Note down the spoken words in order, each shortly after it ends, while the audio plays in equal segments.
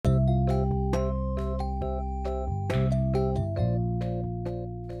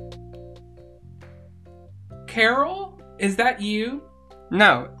Carol, is that you?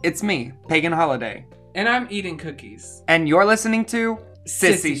 No, it's me, Pagan Holiday. And I'm eating cookies. And you're listening to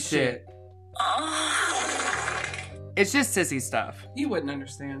Sissy Sissy Shit. It's just sissy stuff. You wouldn't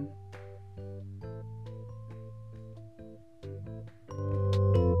understand.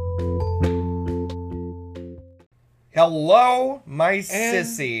 Hello, my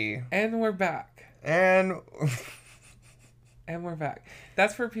sissy. And we're back. And we're back.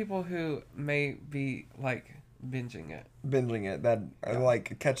 That's for people who may be, like, binging it. That are,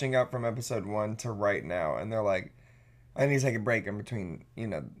 like, catching up from episode 1 to right now. And they're like, I need to take a break in between,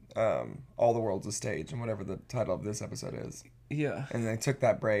 All the World's a Stage and whatever the title of this episode is. Yeah. And they took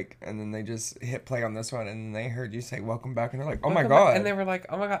that break, and then they just hit play on this one, and they heard you say, welcome back, and they're like, oh my God. And they were like,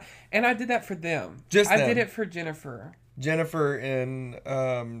 oh my God. And I did that for them. I did it for Jennifer. Jennifer in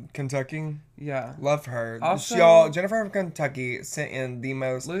Kentucky. Yeah. Love her. Also, Jennifer from Kentucky sent in the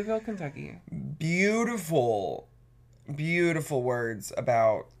most Louisville, Kentucky. Beautiful words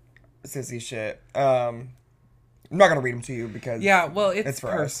about sissy shit. I'm not gonna read them to you because it's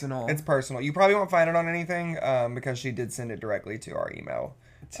personal. It's personal. You probably won't find it on anything because she did send it directly to our email.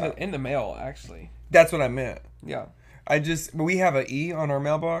 In the mail, actually. That's what I meant. Yeah. We have an E on our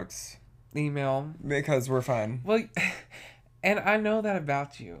mailbox. Email. Because we're fine. Well, and I know that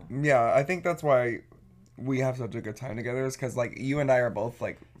about you. Yeah, I think that's why we have such a good time together is because, like, you and I are both,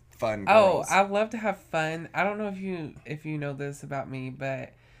 like, fun girls. Oh, I love to have fun. I don't know if you know this about me,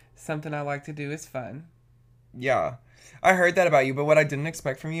 but something I like to do is fun. Yeah. I heard that about you, but what I didn't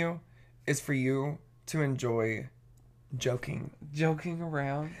expect from you is for you to enjoy joking. Joking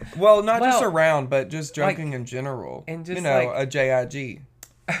around? Well, not just around, but just joking in general. And just a JIG.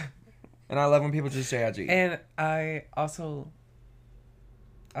 And I love when people just JIG. And I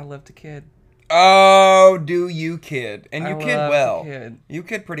love to kid. Oh, do you kid. And you kid love well. To kid. You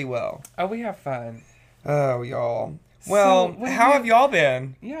kid pretty well. Oh, we have fun. Oh, y'all. Well, how have y'all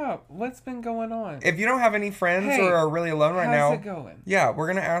been? Yeah, what's been going on? If you don't have any friends or are really alone right now, how's it going? Yeah, we're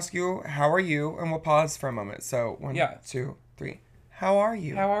going to ask you, how are you? And we'll pause for a moment. So, 1, 2, 3. How are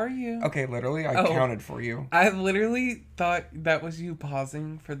you? How are you? Okay, literally, I counted for you. I literally thought that was you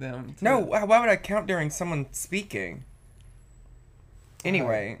pausing for them. No, why would I count during someone speaking?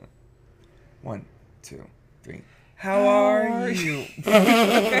 Anyway, 1, 2, 3. How are you?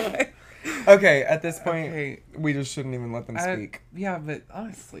 Okay, at this point, we just shouldn't even let them speak. Yeah, but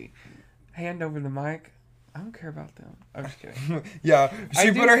honestly, hand over the mic. I don't care about them. I'm just kidding. Yeah,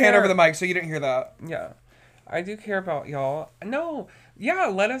 she put her hand over the mic, so you didn't hear that. Yeah, I do care about y'all. No, yeah,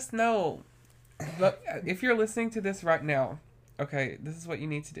 let us know. Look, if you're listening to this right now, okay, this is what you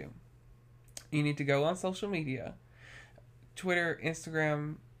need to do. You need to go on social media, Twitter,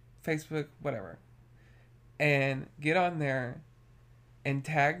 Instagram, Facebook, whatever, and get on there and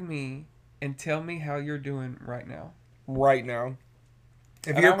tag me and tell me how you're doing right now. Right now.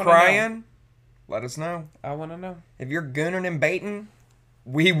 If you're crying, let us know. I want to know. If you're gooning and baiting,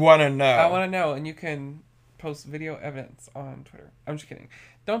 we want to know. I want to know, and you can post video evidence on Twitter. I'm just kidding.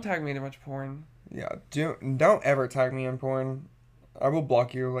 Don't tag me in a bunch of porn. Yeah, don't ever tag me in porn. I will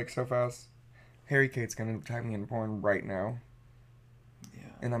block you, like, so fast. Harry Kate's going to tag me in porn right now. Yeah.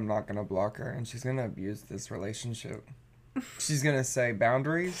 And I'm not going to block her, and she's going to abuse this relationship. She's going to say,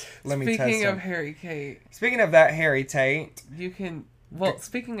 boundaries? Let me test them. Speaking of Harry Kate. Speaking of that Harry Tate. You can... Well,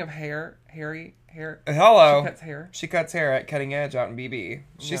 speaking of hair... Hello. She cuts hair. She cuts hair at Cutting Edge out in BB.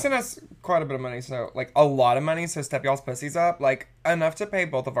 She sent us quite a bit of money, so, like, a lot of money, so step y'all's pussies up. Like, enough to pay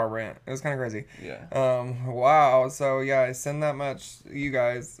both of our rent. It was kind of crazy. Yeah. Wow. So, yeah, I send that much, you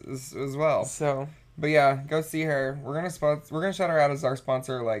guys, as well. So. But, yeah, go see her. We're gonna shout her out as our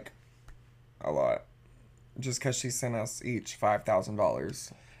sponsor, like, a lot. Just because she sent us each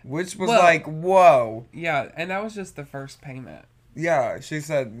 $5,000. Which was like, whoa. Yeah, and that was just the first payment. Yeah, she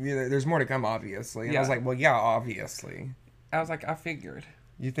said, there's more to come, obviously. And I was like, well, yeah, obviously. I was like, I figured.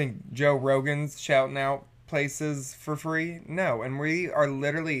 You think Joe Rogan's shouting out places for free? No, and we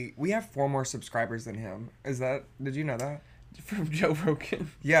have 4 more subscribers than him. Did you know that? From Joe Rogan?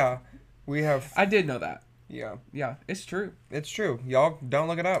 Yeah, we have. I did know that. Yeah. Yeah, it's true. It's true. Y'all don't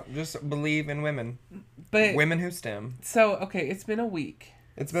look it up. Just believe in women. But women who stem. So, okay, it's been a week.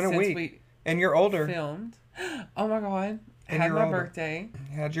 It's been a week. And you're older. Filmed. Oh my God. Had my birthday.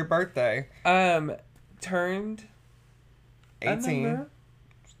 Had your birthday. Turned 18.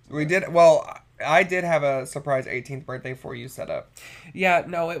 We did. Well, I did have a surprise 18th birthday for you set up. Yeah,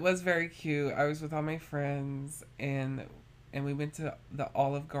 no, it was very cute. I was with all my friends and we went to the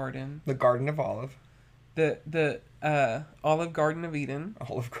Olive Garden. The Garden of Olive. the Olive Garden of Eden,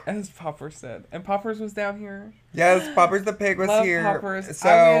 Olive Garden. as Popper said. And Poppers was down here. Yes, Poppers the pig was Love here. Poppers.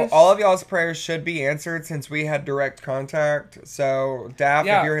 So all of y'all's prayers should be answered since we had direct contact. So Daff,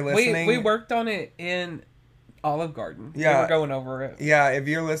 if you're listening, we worked on it in Olive Garden. Yeah, we were going over it. Yeah, if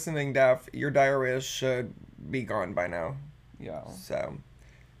you're listening, Daff, your diarrhea should be gone by now. Yeah. So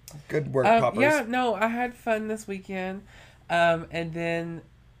good work, Poppers. Yeah, no, I had fun this weekend, and then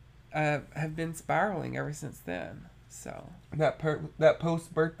have been spiraling ever since then. So that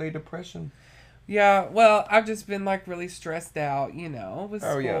post-birthday depression. Yeah, well, I've just been like really stressed out, you know, with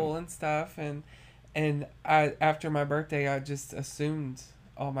school and stuff, and I after my birthday, I just assumed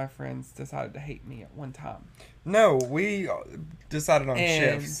all my friends decided to hate me at one time. No, we decided on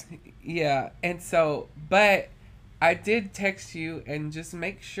shifts. Yeah, and so, but I did text you and just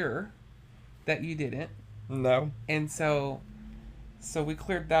make sure that you didn't. No. And so we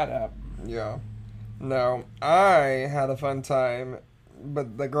cleared that up. Yeah. No, I had a fun time,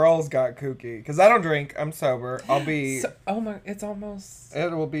 but the girls got kooky. Because I don't drink, I'm sober. I'll be... it's almost...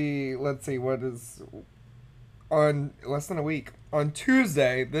 It will be, let's see, what is... On less than a week. On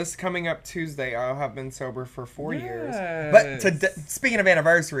Tuesday, this coming up Tuesday, I'll have been sober for 4 years. But speaking of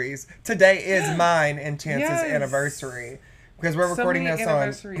anniversaries, today is mine and Chance's anniversary. Because we're recording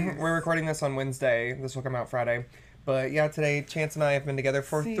we're recording this on Wednesday. This will come out Friday. But yeah, today Chance and I have been together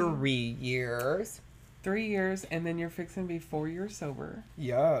for 3 years. 3 years, and then you're fixing to be 4 years sober.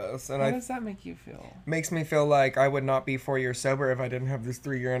 Yes. And How does that make you feel? Makes me feel like I would not be 4 years sober if I didn't have this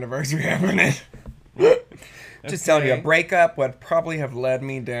 3-year anniversary happening. Just telling you, a breakup would probably have led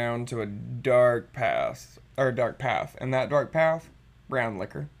me down to a dark path. And that dark path, brown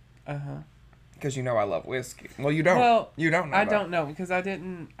liquor. Uh-huh. Because you know I love whiskey. Well, you don't. Well, you don't know. I don't know because I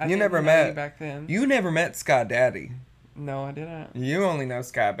didn't know you back then. You never met Sky Daddy. No, I didn't. You only know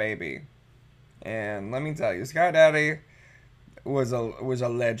Sky Baby. And let me tell you, Sky Daddy was a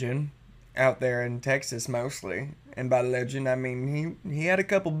legend out there in Texas mostly. And by legend, I mean he had a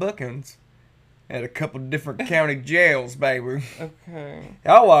couple bookings at a couple different county jails, baby. Okay.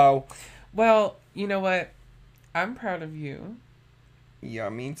 Hello. Well, you know what? I'm proud of you. Yeah,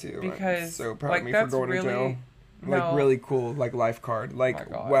 me too. Because I'm so proud of me for going to jail. No. Really cool, life card.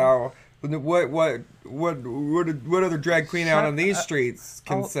 God. Wow. What other drag queen out on these streets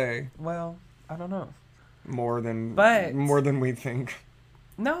can say? Well, I don't know. More than we think.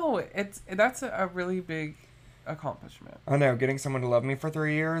 No, that's a really big accomplishment. I know, getting someone to love me for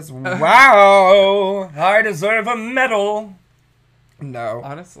 3 years. Wow, I deserve a medal. No,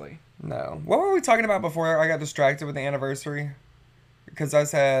 honestly, no. What were we talking about before I got distracted with the anniversary? Because I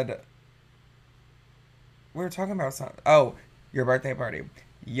said we were talking about something. Oh, your birthday party.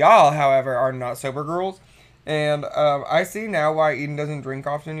 Y'all, however, are not sober girls. And I see now why Eden doesn't drink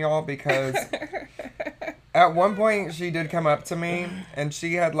often, y'all, because at one point she did come up to me and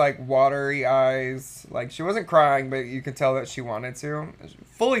she had like watery eyes. Like she wasn't crying, but you could tell that she wanted to.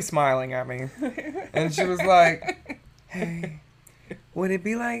 Fully smiling at me. And she was like, "Hey, would it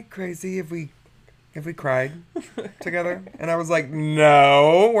be like crazy if we cried together?" And I was like,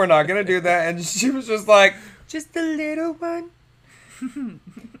 "No, we're not going to do that." And she was just like, "Just a little one."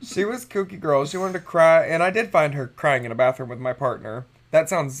 She was kooky girl. She wanted to cry, and I did find her crying in a bathroom with my partner. That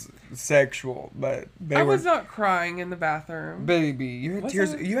sounds sexual, but I was not crying in the bathroom. Baby, you had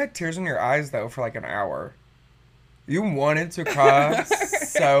tears. You had tears in your eyes though for like an hour. You wanted to cry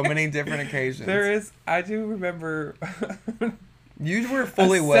so many different occasions. I do remember. You were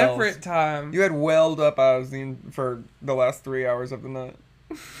fully welled. Separate time. You had welled up eyes for the last 3 hours of the night.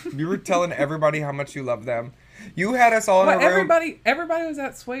 You were telling everybody how much you loved them. You had us all in a room. Everybody was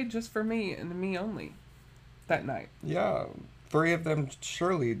at Swade just for me and me only that night. Yeah. 3 of them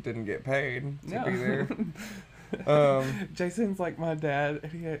surely didn't get paid to be there. Jason's like my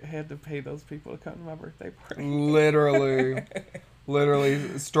dad. He had to pay those people to come to my birthday party.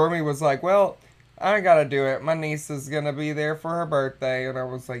 Literally. Stormy was like, "Well, I gotta do it. My niece is gonna be there for her birthday." And I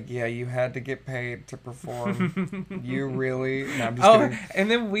was like, "Yeah, you had to get paid to perform." You really? No, I'm just kidding.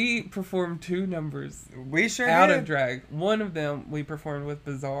 And then we performed 2 numbers. We sure out did. Of drag. One of them we performed with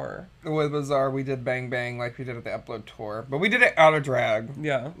Bizarre. With Bizarre, we did Bang Bang like we did at the Upload tour, but we did it out of drag.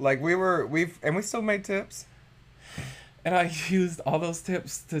 Yeah. Like we still made tips. And I used all those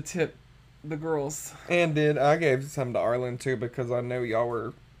tips to tip the girls. And I gave some to Arlen too because I know y'all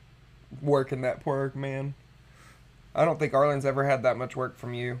were working that poor man. I don't think Arlen's ever had that much work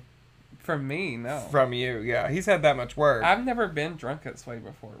from you. From me, no. From you, yeah. He's had that much work. I've never been drunk at Sway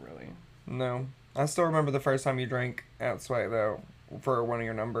before, really. No. I still remember the first time you drank at Sway, though. for one of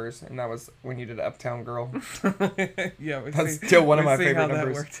your numbers, and that was when you did Uptown Girl. Yeah, That's still one of my favorite how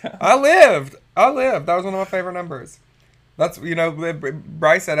numbers. That worked out. I lived. That was one of my favorite numbers. That's,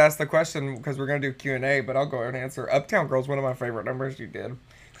 Bryce had asked the question because we're gonna do Q&A, but I'll go ahead and answer. Uptown Girl's one of my favorite numbers you did,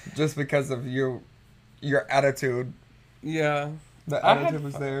 just because of your attitude. Yeah, The attitude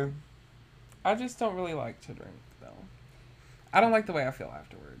was there. I just don't really like to drink though. I don't like the way I feel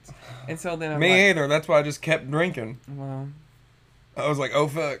afterwards, and so then Me either. That's why I just kept drinking. Well, I was like, oh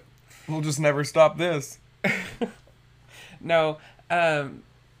fuck, we'll just never stop this. No, but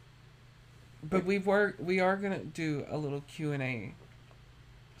we are gonna do a little Q&A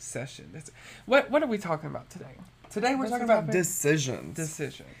session. What are we talking about today? Today we're talking about decisions.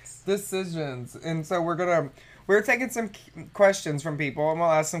 Decisions. And so we're taking some questions from people, and we'll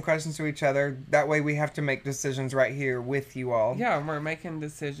ask some questions to each other. That way we have to make decisions right here with you all. Yeah, we're making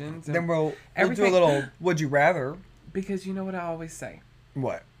decisions. Then we'll do a little would you rather. Because you know what I always say?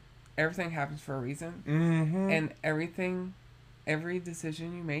 What? Everything happens for a reason. Mm-hmm. And every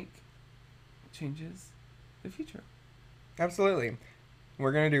decision you make changes the future. Absolutely.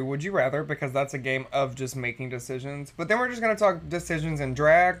 We're going to do Would You Rather, because that's a game of just making decisions. But then we're just going to talk decisions in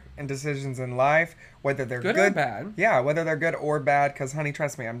drag and decisions in life, whether they're good or bad. Yeah, whether they're good or bad, because, honey,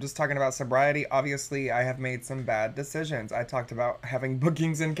 trust me, I'm just talking about sobriety. Obviously, I have made some bad decisions. I talked about having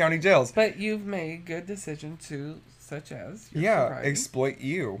bookings in county jails. But you've made good decisions, too, such as your sobriety. Exploit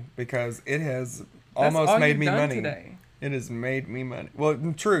you, because it has almost made me money. Today. It has made me money. Well,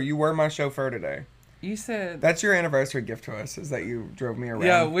 true, you were my chauffeur today. You said... That's your anniversary gift to us, is that you drove me around.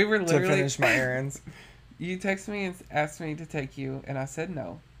 Yeah, we were literally... to finish my errands. You texted me and asked me to take you, and I said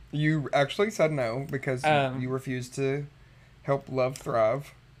no. You actually said no, because you refused to help love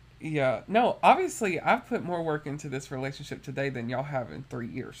thrive. Yeah. No, obviously, I've put more work into this relationship today than y'all have in 3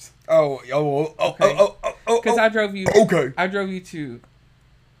 years. Because I drove you... Okay. I drove you to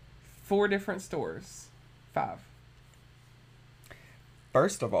 4 different stores. 5.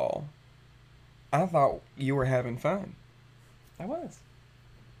 First of all... I thought you were having fun. I was.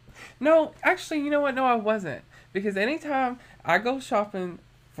 No, actually, you know what? No, I wasn't. Because anytime I go shopping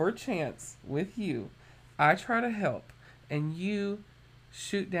for Chance with you, I try to help. And you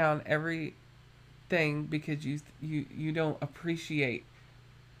shoot down everything because you don't appreciate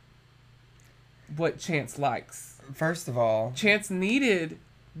what Chance likes. First of all... Chance needed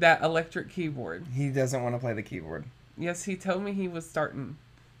that electric keyboard. He doesn't want to play the keyboard. Yes, he told me he was starting...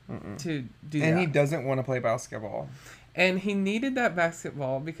 to do that. And he doesn't want to play basketball. And he needed that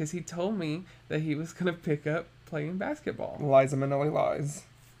basketball because he told me that he was going to pick up playing basketball. Liza Minnelli lies.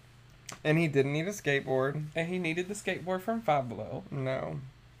 And he didn't need a skateboard. And he needed the skateboard from Five Below. No,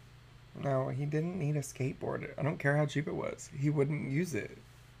 he didn't need a skateboard. I don't care how cheap it was. He wouldn't use it.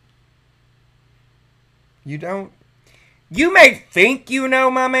 You don't... You may think you know,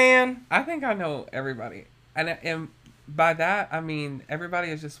 my man. I think I know everybody. And by that, I mean, everybody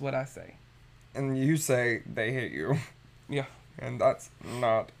is just what I say. And you say they hate you. Yeah. And that's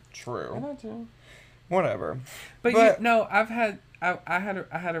not true. I know too. Whatever. But I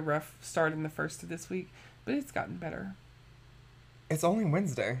had a rough start in the first of this week, but it's gotten better. It's only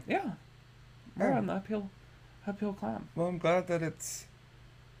Wednesday. Yeah. We're on the uphill climb. Well, I'm glad that it's...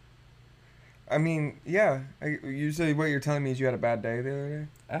 I mean, yeah. Usually what you're telling me is you had a bad day the other day.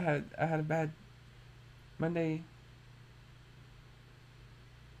 I had a bad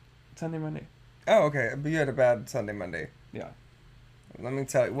Sunday, Monday. Oh, okay. But you had a bad Sunday, Monday. Yeah. Let me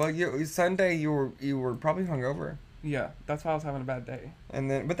tell you. Well, Sunday you were probably hungover. Yeah, that's why I was having a bad day.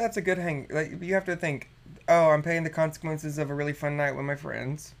 But that's a good hang. Like, you have to think, oh, I'm paying the consequences of a really fun night with my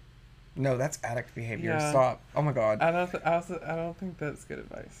friends. No, that's addict behavior. Yeah. Stop. Oh my God. I don't think that's good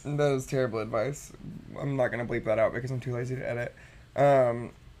advice. That is terrible advice. I'm not gonna bleep that out because I'm too lazy to edit.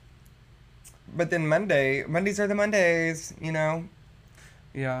 But then Mondays are the Mondays, you know.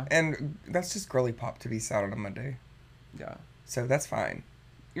 Yeah. And that's just girly pop to be sad on a Monday. Yeah. So that's fine.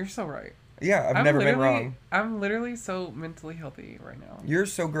 You're so right. Yeah, I've never been wrong. I'm literally so mentally healthy right now. You're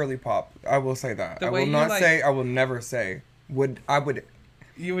so girly pop. I will say that. I will never say.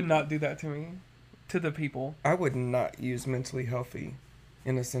 You would not do that to me. To the people. I would not use mentally healthy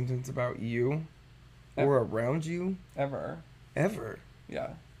in a sentence about you or around you. Ever. Yeah.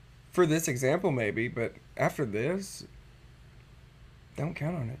 For this example, maybe, but after this, don't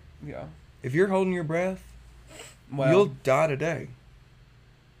count on it. Yeah. If you're holding your breath, you'll die today.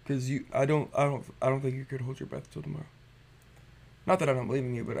 Because I don't think you could hold your breath till tomorrow. Not that I don't believe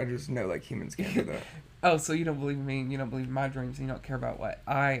in you, but I just know like humans can't do that. Oh, so you don't believe in me, you don't believe in my dreams, and you don't care about what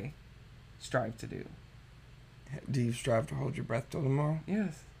I strive to do. Do you strive to hold your breath till tomorrow?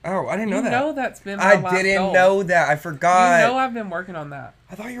 Yes. Oh, I didn't know that. You know that's been my last didn't goal. know that. I forgot. You know I've been working on that.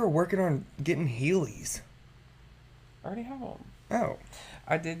 I thought you were working on getting Heelys. I already have them. Oh.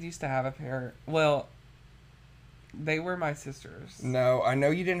 I did used to have a pair. Well, they were my sister's. No, I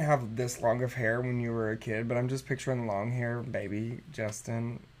know you didn't have this long of hair when you were a kid, but I'm just picturing long hair baby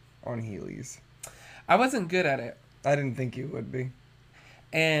Justin on Heelys. I wasn't good at it. I didn't think you would be.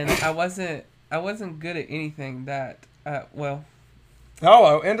 And I wasn't good at anything that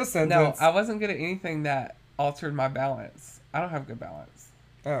Hello, end of sentence. No, I wasn't good at anything that altered my balance. I don't have good balance.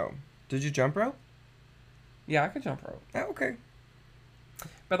 Oh. Did you jump rope? Yeah, I could jump rope. Oh, okay.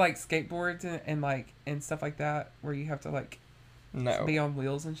 But like skateboards and stuff like that, where you have to No. be on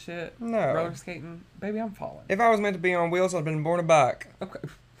wheels and shit. No. Roller skating, baby, I'm falling. If I was meant to be on wheels, I'd been born a bike. Okay.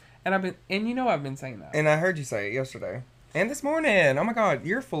 And I've been saying that. And I heard you say it yesterday. And this morning. Oh my god,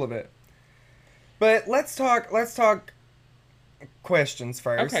 you're full of it. But let's talk questions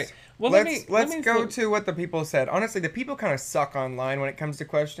first. Okay. Well, let's go to what the people said. Honestly, the people kind of suck online when it comes to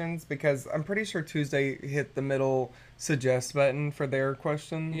questions because I'm pretty sure Tuesday hit the middle suggest button for their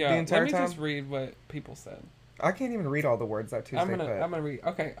question the entire time. Let me just read what people said. I can't even read all the words that Tuesday put. I'm gonna read.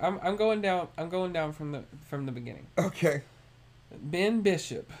 Okay, I'm going down. I'm going down from the beginning. Okay. Ben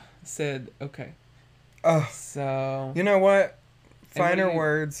Bishop said, "Okay." So you know what? Finer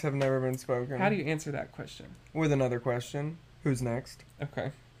words have never been spoken. How do you answer that question? With another question. Who's next?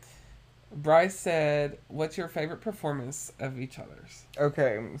 Okay. Bryce said, "What's your favorite performance of each other's?"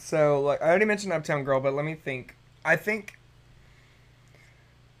 Okay, so I already mentioned Uptown Girl, but let me think. I think,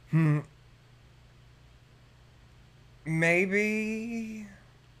 maybe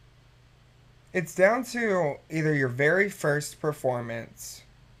it's down to either your very first performance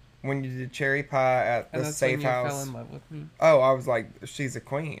when you did Cherry Pie at the Safe House. Fell in love with me. Oh, I was like, she's a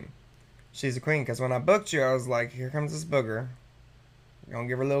queen. She's a queen. Because when I booked you, I was like, here comes this booger. You're going to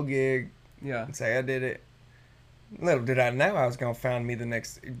give her a little gig. Yeah. And say I did it. Little did I know I was going to find me the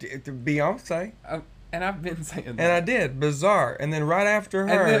next Beyonce. And I've been saying that. And I did. Bizarre. And then right after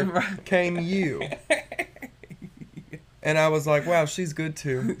her came you. And I was like, wow, she's good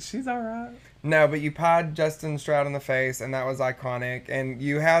too. She's all right. No, but you pied Justin Stroud in the face, and that was iconic. And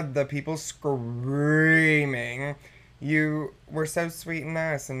you had the people screaming. You were so sweet and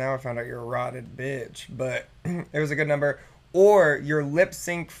nice, and now I found out you're a rotted bitch. But it was a good number. Or your lip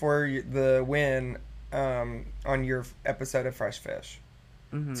sync for the win on your episode of Fresh Fish.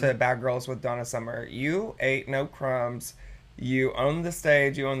 Mm-hmm. To Bad Girls with Donna Summer. You ate no crumbs. You owned the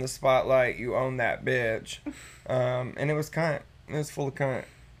stage. You owned the spotlight. You owned that bitch. And it was cunt. It was full of cunt.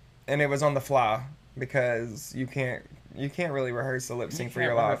 And it was on the fly because you can't really rehearse a lip sync for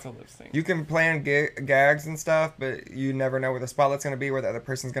your life. You can plan gags and stuff, but you never know where the spotlight's going to be, where the other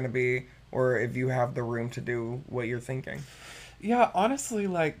person's going to be, or if you have the room to do what you're thinking. Yeah, honestly,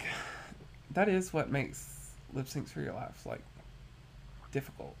 that is what makes lip syncs for your life,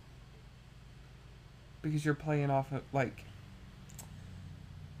 difficult. Because you're playing off of,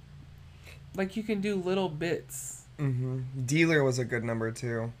 you can do little bits. Mm-hmm. Dealer was a good number,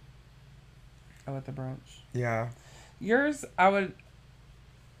 too. Oh, at the brunch? Yeah. Yours, I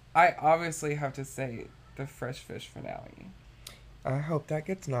obviously have to say the Fresh Fish finale. I hope that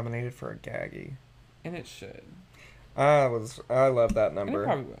gets nominated for a Gaggy. And it should. I love that number.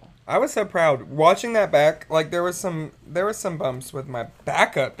 And it probably will. I was so proud watching that back. There was some bumps with my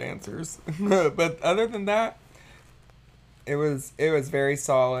backup dancers, but other than that, it was very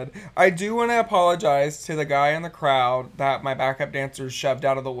solid. I do want to apologize to the guy in the crowd that my backup dancers shoved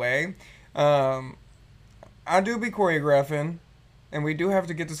out of the way. I do be choreographing, and we do have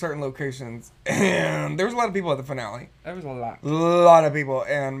to get to certain locations. And there was a lot of people at the finale. There was a lot. A lot of people,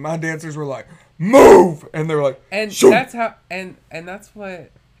 and my dancers were like, "Move!" And they were like, and shoot! That's how, and that's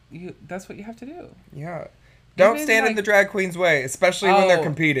what you have to do. Yeah. Don't stand in the drag queen's way, especially when they're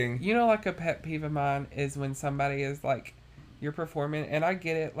competing. You know, a pet peeve of mine is when somebody is you're performing, and I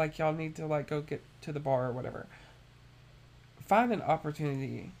get it, y'all need to go get to the bar or whatever. Find an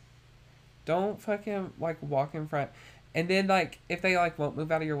opportunity. Don't fucking walk in front. And then if they won't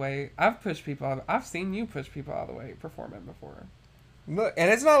move out of your way, I've pushed people out. I've seen you push people out of the way performing before. Look,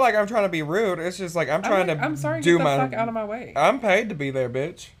 and it's not like I'm trying to be rude. It's just I'm trying to I'm sorry, do get the fuck out of my way. I'm paid to be there,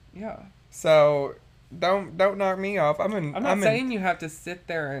 bitch. Yeah. So don't knock me off. I'm not saying you have to sit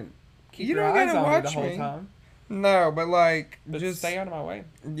there and keep your eyes on me the whole time. No, but just stay out of my way.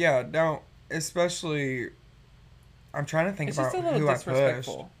 Yeah, don't. Especially, I'm trying to think about who I pushed.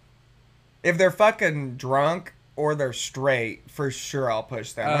 If they're fucking drunk or they're straight, for sure I'll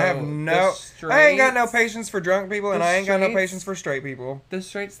push them. I ain't got no patience for drunk people, and I ain't got no patience for straight people. The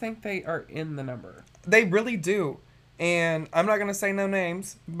straights think they are in the number. They really do. And I'm not going to say no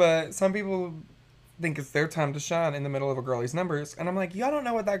names, but some people think it's their time to shine in the middle of a girlie's numbers. And I'm like, y'all don't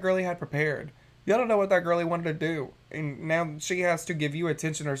know what that girlie had prepared. Y'all don't know what that girlie wanted to do. And now she has to give you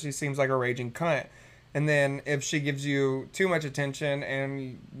attention or she seems like a raging cunt. And then if she gives you too much attention,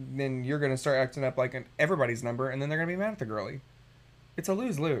 and then you're going to start acting up like everybody's number, and then they're going to be mad at the girlie. It's a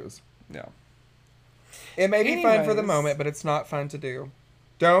lose-lose. Yeah. It may be fun for the moment, but it's not fun to do.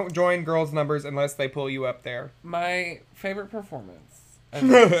 Don't join girls' numbers unless they pull you up there. My favorite performance.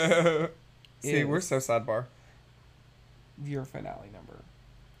 See, we're so sidebar. Your finale number.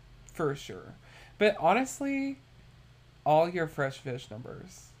 For sure. But honestly, all your fresh fish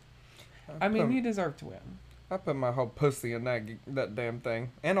numbers. I mean, you deserve to win. I put my whole pussy in that damn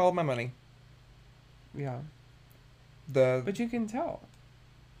thing. And all my money. Yeah. But you can tell.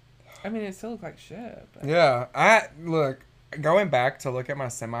 I mean, it still looked like shit. But... Yeah. Look, going back to look at my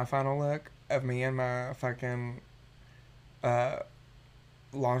semifinal look of me and my fucking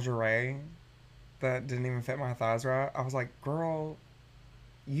lingerie that didn't even fit my thighs right, I was like, girl,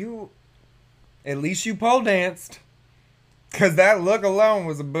 at least you pole danced. Because that look alone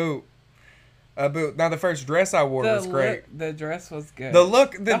was a boot. Now, the first dress I wore was great. The dress was good. The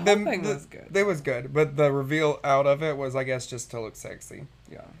look... The whole thing was good. It was good. But the reveal out of it was, I guess, just to look sexy.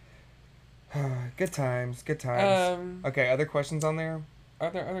 Yeah. Good times. Good times. Okay, other questions on there?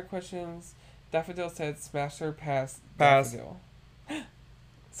 Are there other questions? Daffodil said, smash her pass. Pass. Daffodil.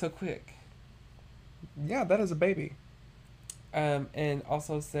 So quick. Yeah, that is a baby. And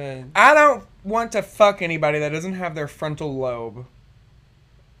also said... I don't want to fuck anybody that doesn't have their frontal lobe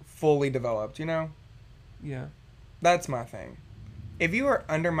fully developed, you know? Yeah. That's my thing. If you are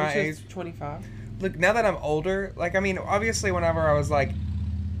under my age... 25. Look, now that I'm older, like, I mean, obviously whenever I was, like,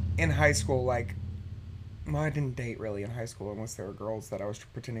 in high school, like... Well, I didn't date really in high school unless there were girls that I was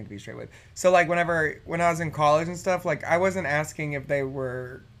pretending to be straight with. So, like, when I was in college and stuff, like, I wasn't asking if they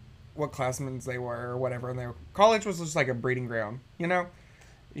were... what classmates they were or whatever. And college was just like a breeding ground, you know?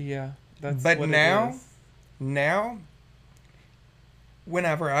 Yeah, that's but what now, it is. Now,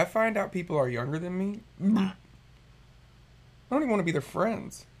 whenever I find out people are younger than me, I don't even want to be their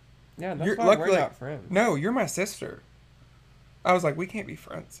friends. Yeah, that's why we're not friends. No, you're my sister. I was like, we can't be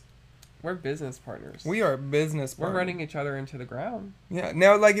friends. We're business partners. We are business partners. We're running each other into the ground. Yeah.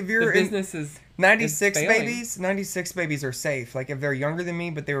 Now, like, if you're the business is 96 is babies, 96 babies are safe. Like, if they're younger than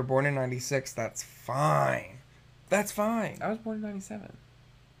me, but they were born in 96, that's fine. That's fine. I was born in 97.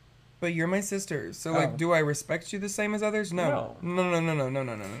 But you're my sister. So, like, do I respect you the same as others? No.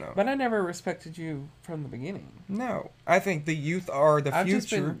 No. But I never respected you from the beginning. No. I think the youth are the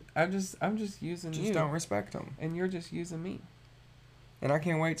future. I'm just using you. Just don't respect them. And you're just using me. And I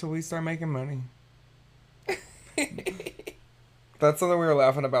can't wait till we start making money. That's something we were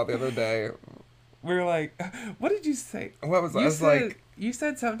laughing about the other day. We were like, what did you say? What was that? You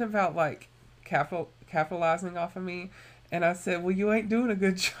said something about, like, capitalizing off of me. And I said, well, you ain't doing a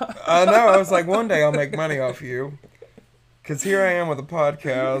good job. I know. I was like, one day I'll make money off you. Because here I am with a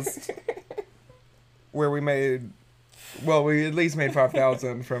podcast where we at least made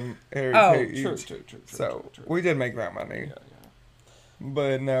 $5,000 from Harry Kate each. True. So we did make that money. Yeah.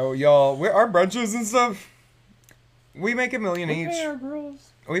 But no, y'all, our brunches and stuff, we make $1 million each. We pay our girls.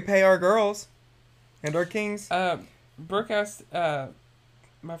 We pay our girls. And our kings. Brooke asked,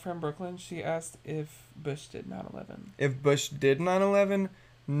 my friend Brooklyn, she asked if Bush did 9/11. If Bush did 9/11?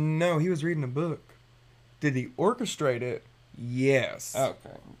 No, he was reading a book. Did he orchestrate it? Yes.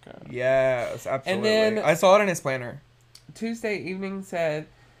 Okay. Yes, absolutely. And then I saw it in his planner. Tuesday evening said,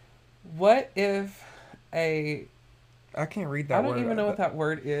 what if I can't read that word. I don't even know what that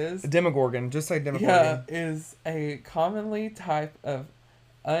word is. A demogorgon. Just say demogorgon. Yeah, is a commonly type of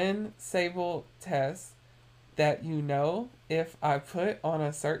unsable test that if I put on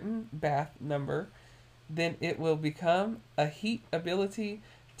a certain bath number, then it will become a heat ability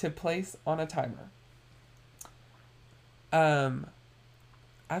to place on a timer.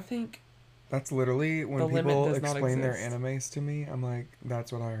 I think that's literally when people explain their animes to me. I'm like,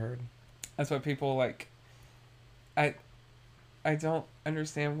 that's what I heard. That's what people like. I don't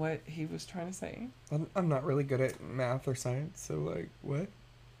understand what he was trying to say. I'm not really good at math or science, so like, what?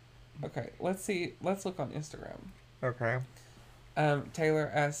 Okay, let's see. Let's look on Instagram. Okay.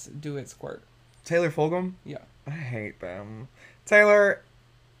 Taylor asked, do it squirt. Taylor Fulgham? Yeah. I hate them. Taylor,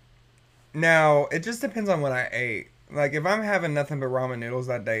 now, it just depends on what I ate. Like, if I'm having nothing but ramen noodles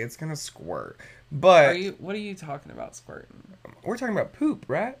that day, it's gonna squirt. But... What are you talking about squirting? We're talking about poop,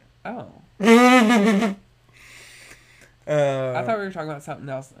 right? Oh. I thought we were talking about something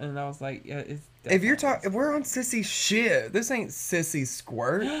else, and I was like, yeah, it's. If we're on sissy shit, this ain't sissy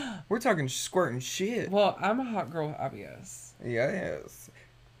squirt. We're talking squirt and shit. Well, I'm a hot girl with IBS. Yes.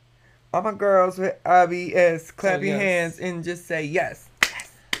 All my girls with IBS, clap So, your yes. hands and just say yes.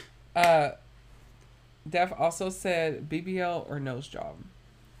 Def also said BBL or nose job.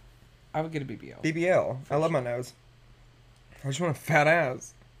 I would get a BBL. BBL. I love my nose. I just want a fat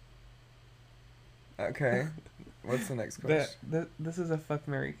ass. Okay. What's the next question? This is a fuck,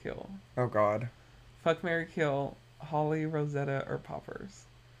 marry, kill. Oh, God. Fuck, marry, kill. Holly, Rosetta, or Poppers.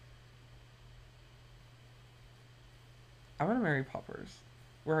 I want to marry Poppers.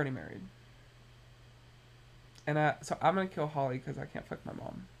 We're already married. And so I'm gonna kill Holly because I can't fuck my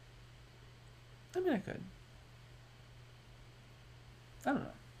mom. I mean, I could. I don't know.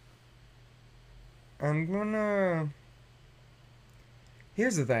 I'm gonna...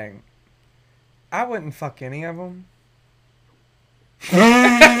 Here's the thing. I wouldn't fuck any of them.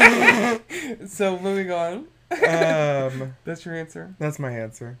 So moving on. That's your answer. That's my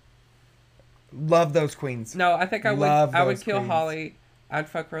answer. Love those queens. No, I think I would. Love I would those kill queens. Holly. I'd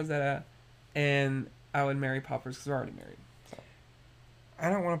fuck Rosetta, and I would marry Poppers because we're already married. So. I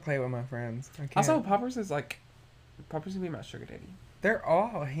don't want to play with my friends. I can't. Also, Poppers would be my sugar daddy. They're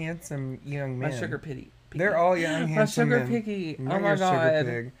all handsome young men. My sugar piggy. They're all young, handsome my sugar men. piggy. Not Oh my your god. Sugar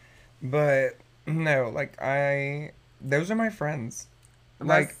pig. But no, like those are my friends.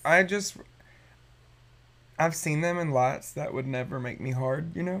 Like I've seen them in lots that would never make me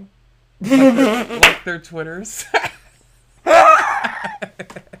hard, you know? like their Twitters.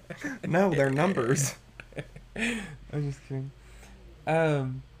 No, they're numbers. I'm just kidding.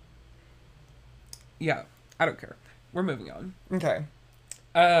 Yeah, I don't care. We're moving on. Okay.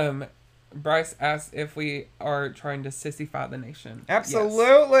 Bryce asked if we are trying to sissify the nation.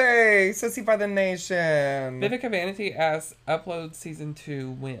 Absolutely! Yes. Sissify the nation! Vivica Vanity asks, upload season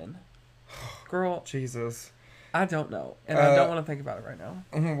 2 when? Girl, Jesus. I don't know. And I don't want to think about it right now.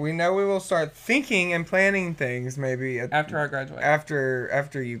 We know we will start thinking and planning things maybe After I graduate.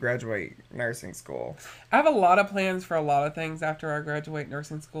 After you graduate nursing school. I have a lot of plans for a lot of things after I graduate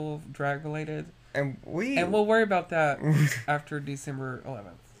nursing school, drag related. And we'll worry about that after December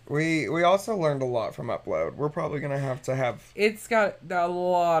 11th. We also learned a lot from Upload. We're probably going to have... It's got... A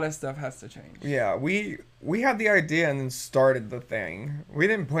lot of stuff has to change. Yeah, we had the idea and then started the thing. We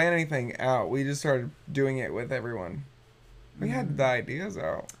didn't plan anything out. We just started doing it with everyone. We had the ideas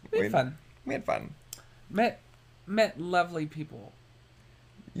out. We had fun. We had fun. Met lovely people.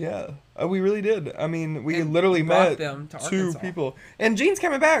 Yeah, we really did. I mean, we And literally brought met them to 2 Arkansas. people. And Jean's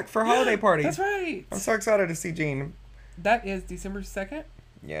coming back for a holiday party. That's right. I'm so excited to see Jean. That is December 2nd.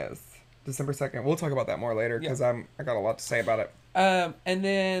 Yes, December 2nd. We'll talk about that more later because I got a lot to say about it. And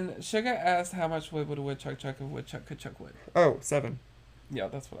then Sugar asked how much wood would a woodchuck chuck if a woodchuck could chuck wood. Oh, 7. Yeah,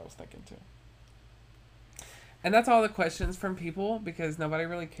 that's what I was thinking too. And that's all the questions from people because nobody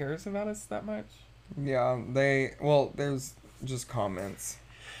really cares about us that much. Yeah, there's just comments.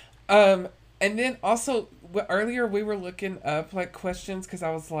 And then also earlier we were looking up like questions because I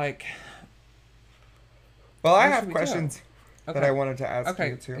was like, well, I what have should we questions do? that I wanted to ask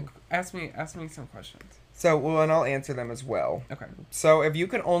Okay, you too. ask me some questions. So, and I'll answer them as well. Okay. So, if you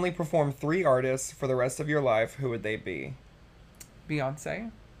could only perform 3 artists for the rest of your life, who would they be?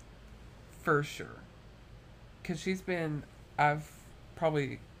 Beyonce, for sure, because I've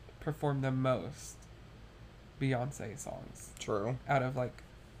probably performed the most Beyonce songs. True. Out of like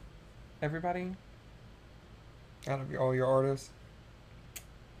everybody. Out of all your artists.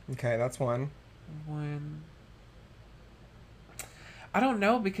 Okay, that's one. I don't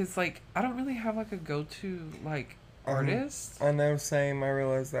know because like I don't really have like a go-to like artist. I know, same. I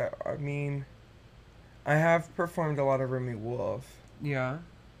realize that. I mean, I have performed a lot of Remy Wolf. Yeah.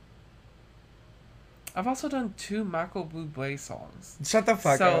 I've also done 2 Michael Bublé songs. Shut the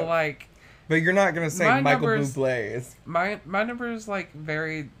fuck up. So like, but you're not gonna say Michael Bublé is. My numbers like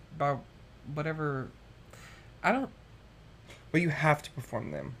vary by whatever. I don't. But you have to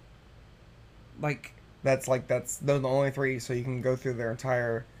perform them. Like. Those are the only 3, so you can go through their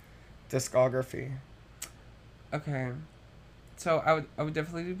entire discography. Okay. So I would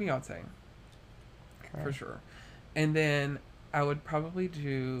definitely do Beyonce. Okay. For sure. And then I would probably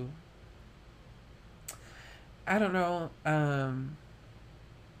do, I don't know,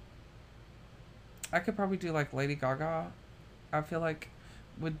 I could probably do like Lady Gaga. I feel like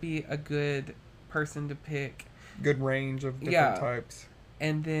would be a good person to pick. Good range of different types.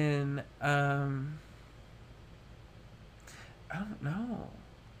 And then I don't know.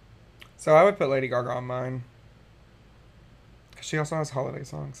 So I would put Lady Gaga on mine. Because she also has holiday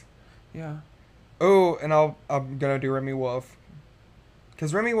songs. Yeah. Oh, and I'm gonna do Remy Wolf.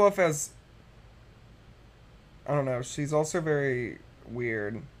 Because Remy Wolf has, I don't know, she's also very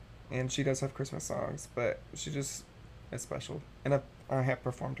weird. And she does have Christmas songs, but she just is special. And I have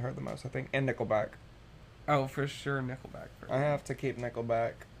performed her the most, I think. And Nickelback. Oh, for sure, Nickelback. I have to keep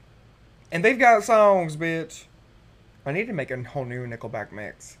Nickelback. And they've got songs, bitch. I need to make a whole new Nickelback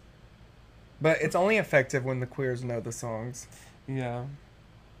mix. But it's only effective when the queers know the songs. Yeah.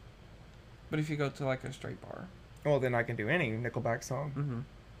 But if you go to like a straight bar. Well, then I can do any Nickelback song. Mm-hmm.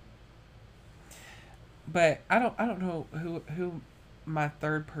 But I don't know who my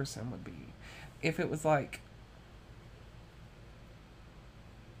third person would be. If it was like,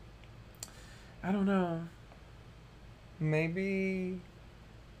 I don't know. Maybe.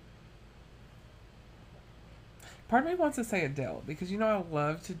 Part of me wants to say Adele because I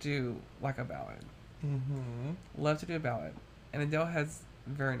love to do like a ballad. Mm-hmm. Love to do a ballad, and Adele has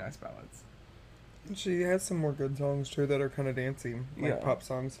very nice ballads. She has some more good songs too that are kind of dancey, like pop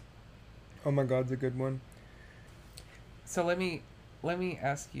songs. Oh my God's a good one. So let me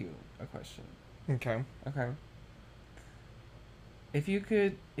ask you a question. Okay. Okay. If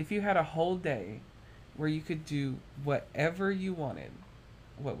you had a whole day where you could do whatever you wanted,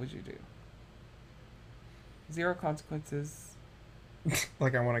 what would you do? Zero consequences.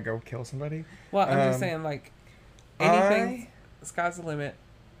 Like I want to go kill somebody? Well, I'm just saying, like, anything. Sky's the limit.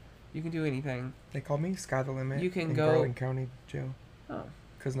 You can do anything. They call me Sky the Limit. You can in go Garland County Jail. Oh.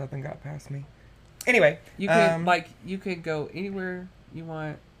 Because nothing got past me. Anyway. You could go anywhere you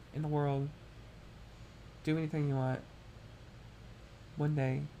want in the world. Do anything you want. One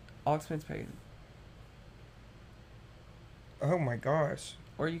day. All expense paid. Oh my gosh.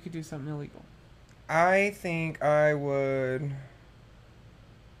 Or you could do something illegal. I think I would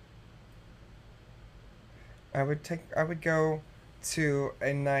go to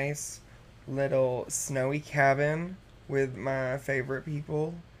a nice little snowy cabin with my favorite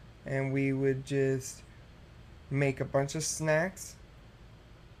people, and we would just make a bunch of snacks,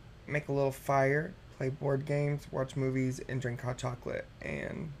 make a little fire, play board games, watch movies, and drink hot chocolate,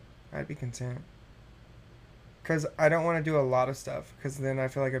 and I'd be content. Because I don't want to do a lot of stuff, because then I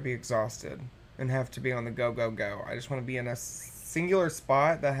feel like I'd be exhausted and have to be on the go, go, go. I just want to be in a singular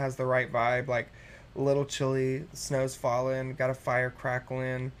spot that has the right vibe, like a little chilly, snow's falling, got a fire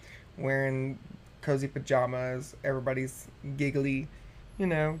crackling, wearing cozy pajamas, everybody's giggly,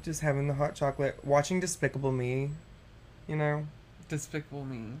 just having the hot chocolate, watching Despicable Me, Despicable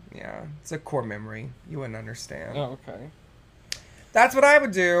Me. Yeah, it's a core memory. You wouldn't understand. Oh, okay. That's what I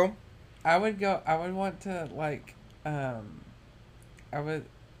would do. I would want to, like,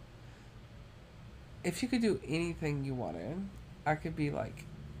 if you could do anything you wanted, I could be like,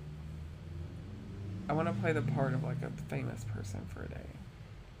 I want to play the part of like a famous person for a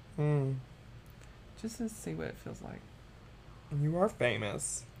day. Just to see what it feels like. You are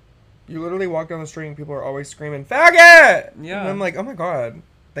famous. You literally walk down the street and people are always screaming, "Faggot!" Yeah. And I'm like, oh my God,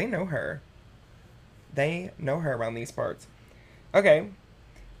 they know her. They know her around these parts. Okay.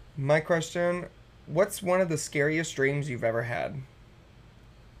 My question, what's one of the scariest dreams you've ever had?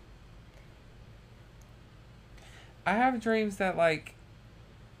 I have dreams that, like,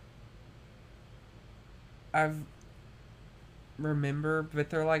 I've remember, but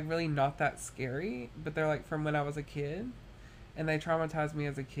they're, like, really not that scary, but they're, like, from when I was a kid, and they traumatized me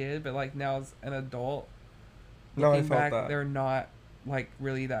as a kid, but, like, now as an adult, looking back, they're not, like,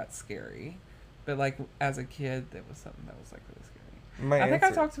 really that scary, but, like, as a kid, it was something that was, like, really scary. I think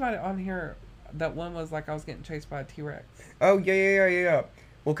I talked about it on here. That one was, like, I was getting chased by a T-Rex. Oh, yeah.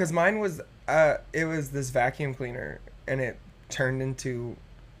 Well, because mine was, it was this vacuum cleaner, and it turned into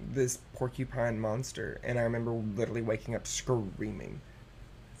this porcupine monster, and I remember literally waking up screaming.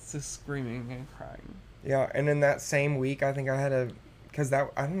 Just screaming and crying. Yeah, and in that same week, I think I had I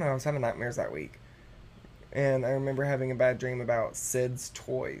was having nightmares that week. And I remember having a bad dream about Sid's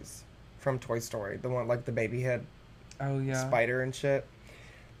toys from Toy Story. The one, like, the baby head. Oh, yeah. Spider and shit.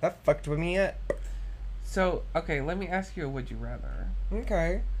 That fucked with me yet. So, okay, let me ask you a would you rather.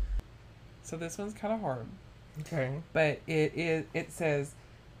 Okay. So this one's kind of hard. Okay. But it says,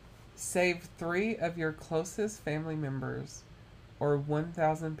 save 3 of your closest family members or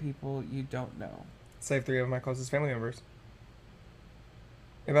 1,000 people you don't know. Save 3 of my closest family members.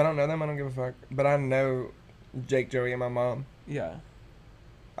 If I don't know them, I don't give a fuck. But I know Jake, Joey, and my mom. Yeah.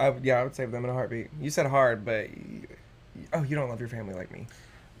 I would save them in a heartbeat. You said hard, but... you don't love your family like me.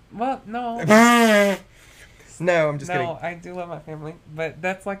 Well, no. No, I'm just kidding. No, I do love my family. But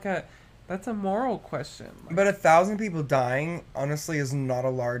that's like that's a moral question. Like, but 1,000 people dying, honestly, is not a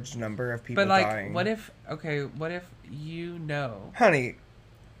large number of people dying. But like, what if you know... Honey,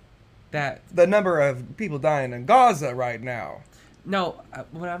 that the number of people dying in Gaza right now. no,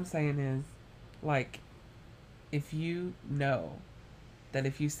 what I'm saying is, like, if you know that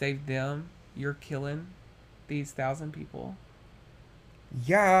if you save them, you're killing these 1,000 people.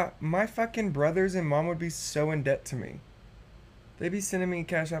 Yeah, my fucking brothers and mom would be so in debt to me. They'd be sending me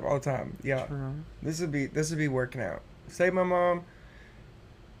cash app all the time. Yeah, True. this would be working out. Save my mom.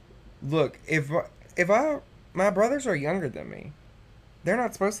 Look, if I my brothers are younger than me, they're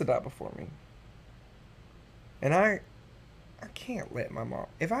not supposed to die before me. And I can't let my mom.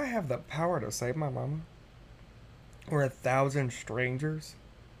 If I have the power to save my mama, or 1,000 strangers.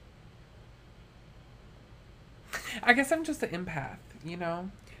 I guess I'm just an empath, you know?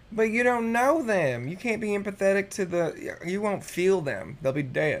 But you don't know them. You can't be empathetic to the. You won't feel them. They'll be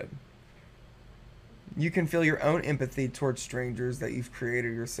dead. You can feel your own empathy towards strangers that you've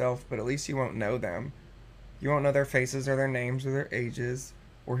created yourself, but at least you won't know them. You won't know their faces or their names or their ages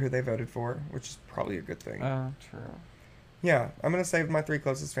or who they voted for, which is probably a good thing. Oh, true. Yeah, I'm going to save my 3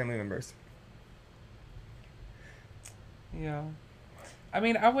 closest family members. Yeah. I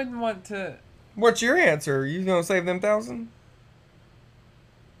mean, I wouldn't want to... What's your answer? You going to save them 1,000?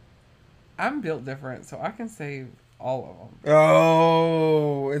 I'm built different, so I can save all of them.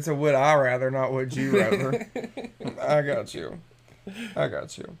 Oh, it's a would I rather, not would you rather. I got you.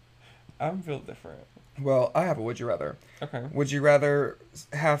 I'm built different. Well, I have a would you rather. Okay. Would you rather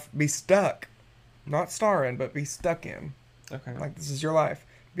be stuck, not star in, but be stuck in? Okay. Like this is your life.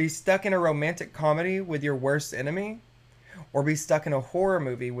 Be stuck in a romantic comedy with your worst enemy, or be stuck in a horror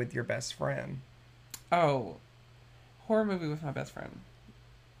movie with your best friend. Oh, horror movie with my best friend.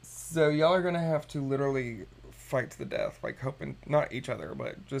 So y'all are gonna have to literally fight to the death, like hoping not each other,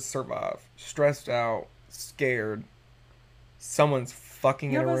 but just survive. Stressed out, scared. Someone's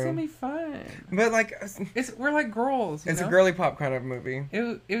fucking in a Yeah, that's room. gonna be fun. But like, We're like girls. it's a a girly pop kind of movie.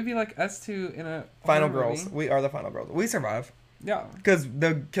 It would be like us two in a Final horror girls. movie. We are the final girls. We survive. Yeah. Because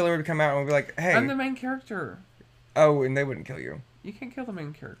the killer would come out and be like, hey. I'm the main character. Oh, and they wouldn't kill you. You can't kill the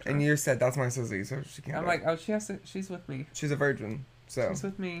main character. And you said, that's my sissy, so she can't. I'm like, oh, she's with me. She's a virgin, so. She's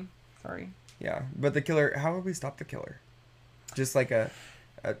with me. Sorry. Yeah, but the killer, how would we stop the killer? Just like a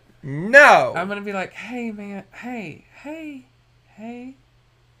no! I'm gonna be like, hey, man, hey.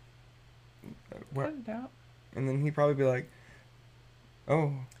 What? Cut it out. And then he'd probably be like,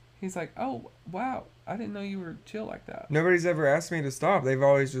 oh. He's like, oh, wow, I didn't know you were chill like that. Nobody's ever asked me to stop. They've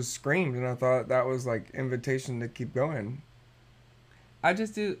always just screamed, and I thought that was like invitation to keep going. I do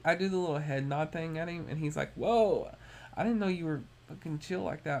the little head nod thing at him, and he's like, whoa, I didn't know you were fucking chill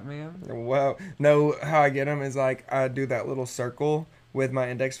like that, man. Wow. No, how I get him is like, I do that little circle with my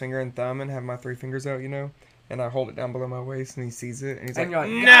index finger and thumb and have my 3 fingers out, you know? And I hold it down below my waist, and he sees it, and he's And like,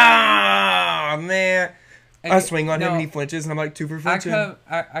 you're like, nah, man. And I swing on him, no, and he flinches, and I'm like, 2 for I flinching.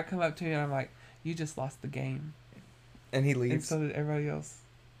 come up to you, and I'm like, you just lost the game. And he And leaves. so did everybody else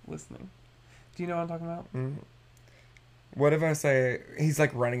listening. Do you know what I'm talking about? Mm. What if I say, he's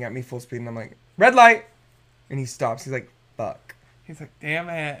like running at me full speed, and I'm like, red light! And he stops, he's like, fuck. He's like, damn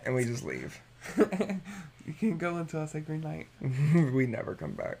it. And we just leave. You can't go until I say green light. We never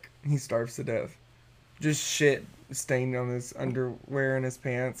come back. He starves to death. Just shit stained on his underwear and his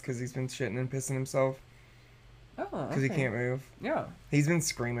pants because he's been shitting and pissing himself. Oh, Because he can't move. Yeah. He's been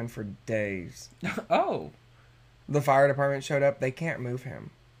screaming for days. Oh. The fire department showed up. They can't move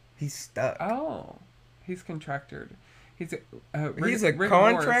him. He's stuck. Oh. He's contracted. He's a He's a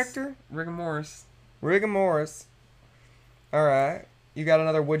contractor? Rigor Morris. Rigor Morris. All right. You got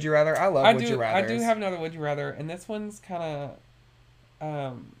another would you rather? I love would you rather. I do have another would you rather, and this one's kind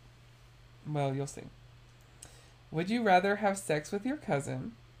of, well, you'll see. Would you rather have sex with your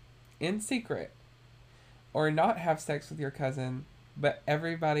cousin in secret, or not have sex with your cousin, but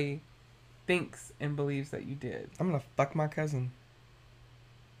everybody thinks and believes that you did? I'm going to fuck my cousin.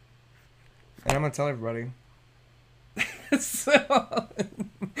 And I'm going to tell everybody. So,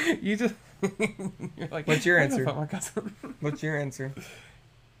 you just, you're like, What's your I'm gonna answer? fuck my cousin. What's your answer?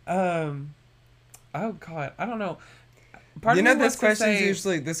 Oh God, I don't know. You know, this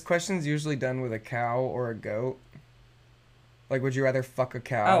question's usually done with a cow or a goat. Like, would you rather fuck a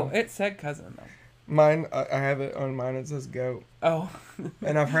cow? Oh, it said cousin though. Mine, I have it on mine. It says goat. Oh.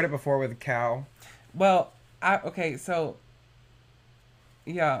 And I've heard it before with a cow. Well, okay, so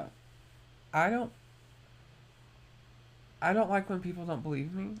yeah, I don't like when people don't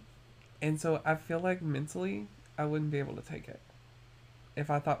believe me, and so I feel like mentally I wouldn't be able to take it if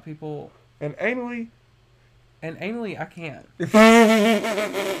I thought people. And anally I can't.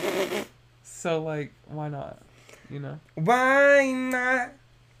 So like, why not? You know? Why not?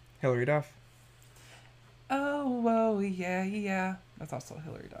 Hillary Duff. Oh, yeah. That's also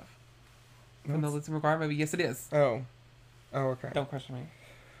Hillary Duff. from the Lizzie McGuire movie. Yes, it is. Oh, okay. Don't question me.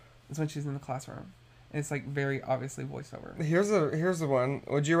 It's when she's in the classroom. And it's like very obviously voiceover. Here's the one.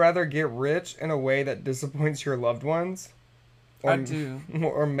 Would you rather get rich in a way that disappoints your loved ones? I do.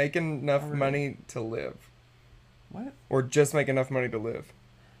 Or make enough Already. money to live? What? Or just make enough money to live?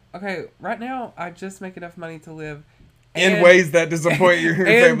 Okay, right now I just make enough money to live. In ways that disappoint your and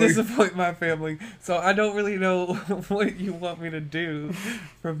family. disappoint my family. So I don't really know what you want me to do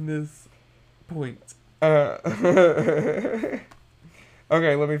from this point. Okay,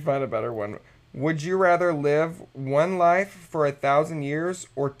 let me find a better one. Would you rather live one life for 1,000 years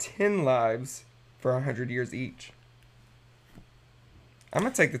or 10 lives for 100 years each? I'm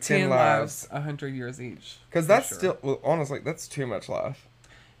gonna take the 10 lives. 100 years each. Because that's still, well, honestly, that's too much life.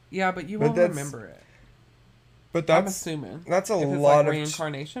 Yeah, but you won't remember it. But that's, I'm assuming. That's a if it's lot like of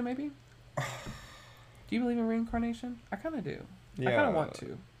reincarnation, maybe? Do you believe in reincarnation? I kind of do. Yeah. I kind of want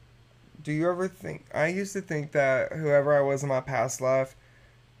to. Do you ever think... I used to think that whoever I was in my past life,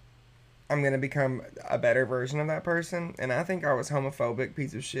 I'm going to become a better version of that person. And I think I was homophobic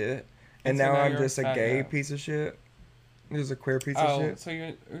piece of shit. And so now I'm you're just a gay piece of shit. Just a queer piece of shit. So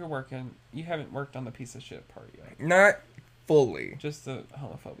you're working... You haven't worked on the piece of shit part yet. Not fully. Just the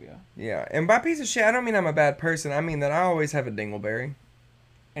homophobia. Yeah. And by piece of shit, I don't mean I'm a bad person. I mean that I always have a dingleberry.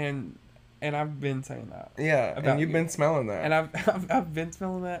 And I've been saying that. Yeah, and you've been smelling that. And I've been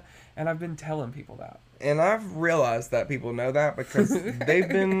smelling that, and I've been telling people that. And I've realized that people know that because they've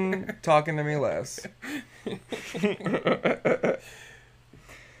been talking to me less.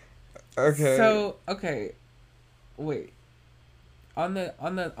 Okay. So, okay. Wait. On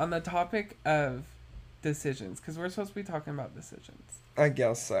the topic of decisions, because we're supposed to be talking about decisions. I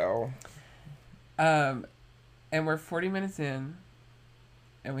guess so. And we're 40 minutes in,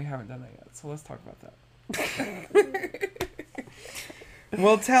 and we haven't done that yet. So let's talk about that.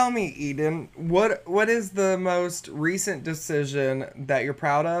 Well, tell me, Eden, what is the most recent decision that you're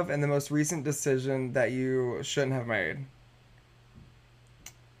proud of, and the most recent decision that you shouldn't have made?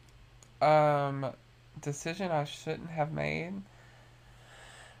 Decision I shouldn't have made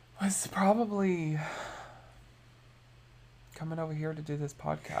was probably coming over here to do this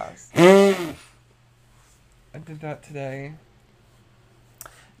podcast. I did that today.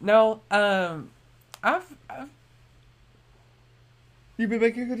 No, I've You've been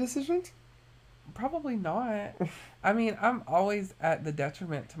making good decisions? probably not. I mean, I'm always at the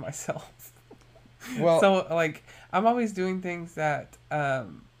detriment to myself. Well, So, like, I'm always doing things that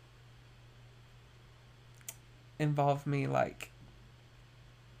involve me, like,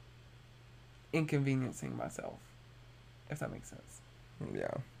 inconveniencing myself, if that makes sense.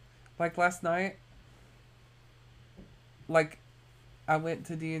 yeah. Like, last night, like, I went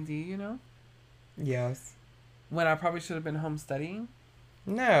to D&D, you know? Yes. When I probably should have been home studying.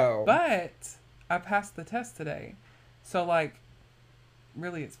 No. But I passed the test today. So, like,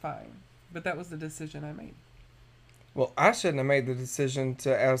 really it's fine. But that was the decision I made. Well, I shouldn't have made the decision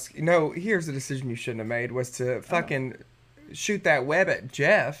to ask... No, here's the decision you shouldn't have made, was to fucking shoot that web at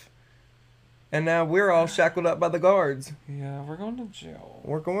Jeff. And now we're all shackled up by the guards. Yeah, we're going to jail.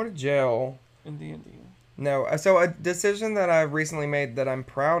 We're going to jail. In D&D. No, so a decision that I recently made that I'm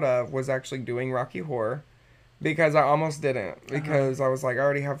proud of was actually doing Rocky Horror. Because I almost didn't. Because I was like, I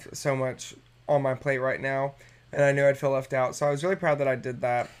already have so much on my plate right now. And I knew I'd feel left out. So I was really proud that I did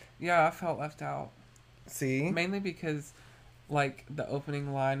that. Yeah, I felt left out. See? Mainly because, like, the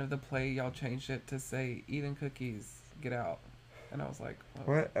opening line of the play, y'all changed it to say, eating cookies, get out. And I was like,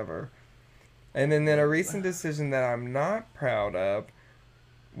 oh. Whatever. And then a recent decision that I'm not proud of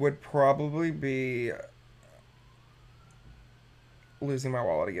would probably be losing my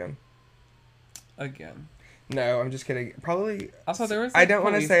wallet again. Again. No, I'm just kidding. Probably. Also, there was. I don't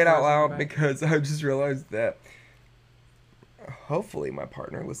want to say it out cars in the loud back. because I just realized that hopefully my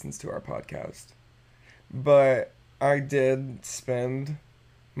partner listens to our podcast. But I did spend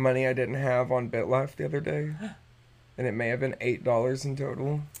money I didn't have on BitLife the other day. And it may have been $8 in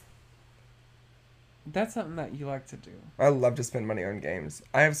total. That's something that you like to do. I love to spend money on games.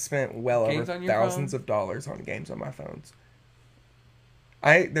 I have spent well Games over on your thousands phone? of dollars on games on my phones.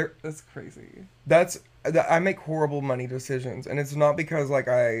 That's crazy. I make horrible money decisions, and it's not because like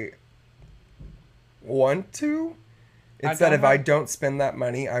I want to. It's that if I don't spend that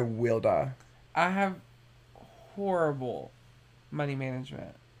money, I will die. I have horrible money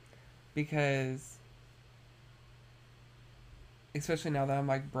management because, especially now that I'm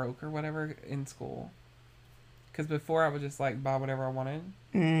like broke or whatever in school. Because before I would just like buy whatever I wanted.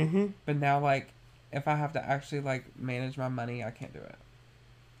 Mm-hmm. But now like if I have to actually like manage my money, I can't do it.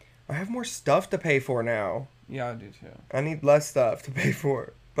 I have more stuff to pay for now. Yeah, I do too. I need less stuff to pay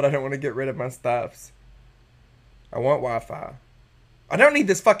for. but I don't want to get rid of my stuffs. I want Wi-Fi. I don't need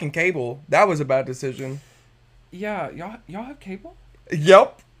this fucking cable. That was a bad decision. Yeah, y'all have cable?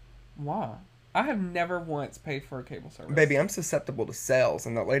 Yep. Why? I have never once paid for a cable service. Baby, I'm susceptible to sales,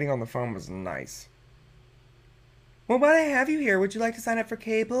 and that lady on the phone was nice. Well, why do I have you here? Would you like to sign up for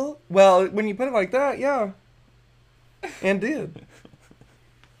cable? Well, when you put it like that, yeah. And did.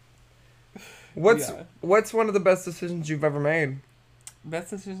 What's one of the best decisions you've ever made?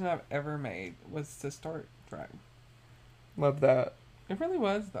 Best decision I've ever made was to start drag. Love that. It really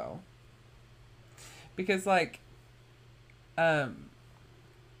was, though. Because, like, I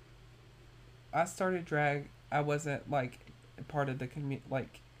started drag. I wasn't, like, part of the community,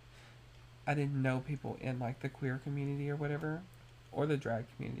 like, I didn't know people in, like, the queer community or whatever, or the drag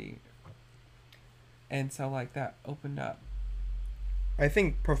community. And so, like, that opened up. I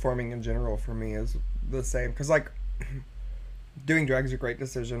think performing in general for me is the same. Because, like, doing drag is a great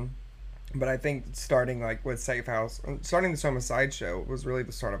decision. But I think starting, like, with Safe House, starting the show on a sideshow was really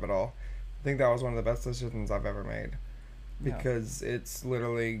the start of it all. I think that was one of the best decisions I've ever made. Because it's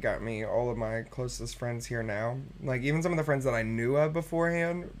literally got me all of my closest friends here now. Like, even some of the friends that I knew of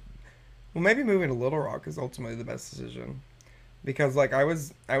beforehand. Well, maybe moving to Little Rock is ultimately the best decision. Because, like, I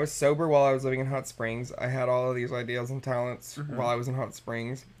was sober while I was living in Hot Springs. I had all of these ideas and talents while I was in Hot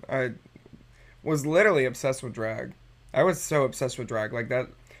Springs. I was literally obsessed with drag. I was so obsessed with drag. Like, that,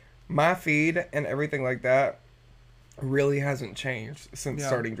 my feed and everything like that really hasn't changed since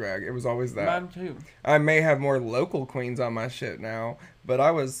starting drag. It was always that. Mine too. I may have more local queens on my shit now, but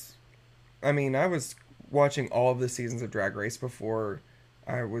I was watching all of the seasons of Drag Race before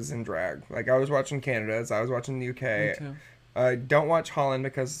I was in drag. Like, I was watching Canada's, I was watching the UK. Me too. I don't watch Holland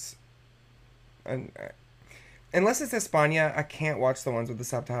because, unless it's España, I can't watch the ones with the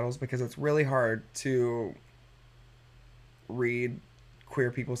subtitles because it's really hard to read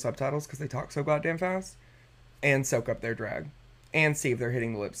queer people's subtitles because they talk so goddamn fast. And soak up their drag. And see if they're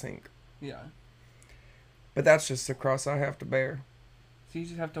hitting the lip sync. Yeah. But that's just a cross I have to bear. So you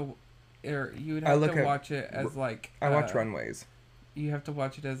just have to... Or you would have to watch it as, like... I watch Runways. You have to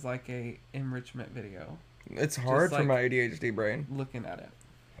watch it as, like, a enrichment video. It's hard for my ADHD brain. Looking at it.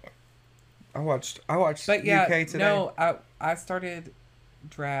 I watched but yeah, UK today. No, I started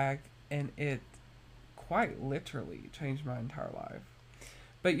drag, and it quite literally changed my entire life.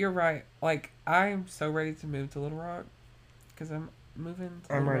 But you're right. Like, I'm so ready to move to Little Rock. Because I'm moving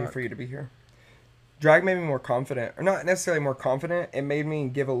to I'm Little ready Rock. for you to be here. Drag made me more confident. Or not necessarily more confident. It made me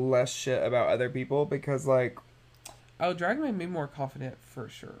give a less shit about other people. Because, like... Oh, drag made me more confident for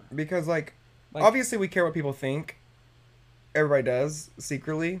sure. Because, like obviously we care what people think. Everybody does,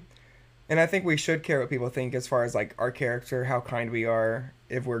 secretly. And I think we should care what people think as far as, like, our character, how kind we are,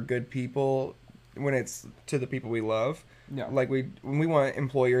 if we're good people, when it's to the people we love. Yeah. Like, when we want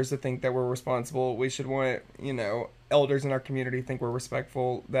employers to think that we're responsible, we should want, elders in our community think we're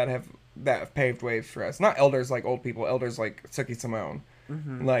respectful, that have paved ways for us. Not elders like old people, elders like Suki Simone.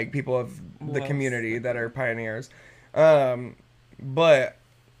 Mm-hmm. Like, people of the community that are pioneers. But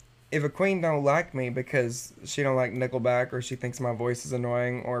if a queen don't like me because she don't like Nickelback, or she thinks my voice is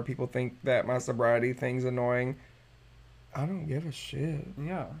annoying, or people think that my sobriety thing's annoying, I don't give a shit.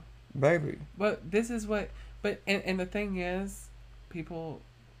 Yeah. Baby. But this is what... But, and the thing is, people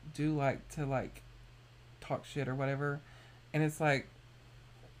do like to, like, talk shit or whatever. And it's like,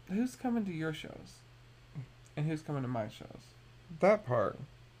 who's coming to your shows? And who's coming to my shows? That part.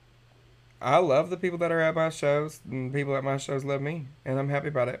 I love the people that are at my shows, and the people at my shows love me. And I'm happy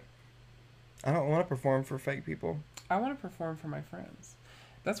about it. I don't want to perform for fake people. I want to perform for my friends.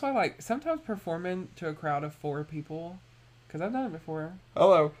 That's why, like, sometimes performing to a crowd of 4 people, because I've done it before.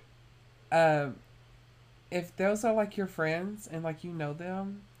 Hello. If those are, like, your friends and, like, you know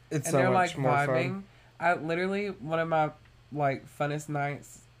them, it's and so they're, much like, more vibing. fun. I literally, one of my, like, funnest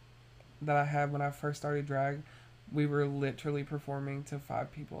nights that I had when I first started drag, we were literally performing to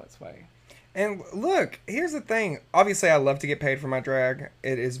 5 people at Sway. And look, here's the thing. Obviously, I love to get paid for my drag.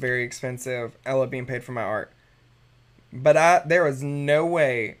 It is very expensive. I love being paid for my art. But there was no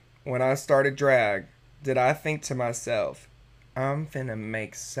way when I started drag did I think to myself, I'm finna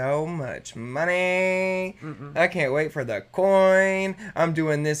make so much money. Mm-mm. I can't wait for the coin. I'm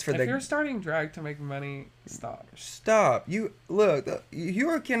doing this for If you're starting drag to make money, stop. Stop. You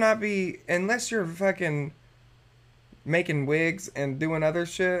cannot be, unless you're fucking making wigs and doing other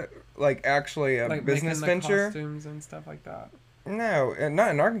shit, like actually a like business making the venture. Costumes and stuff like that. No,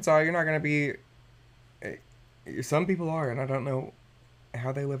 not in Arkansas. You're not gonna be. Some people are, and I don't know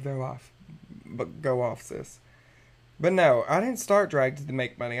how they live their life. But go off, sis. But no, I didn't start drag to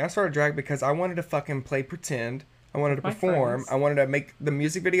make money. I started drag because I wanted to fucking play pretend. I wanted to My perform. friends. I wanted to make the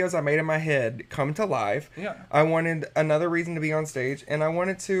music videos I made in my head come to life. Yeah. I wanted another reason to be on stage, and I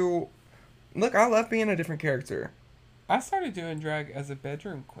wanted to look. I love being a different character. I started doing drag as a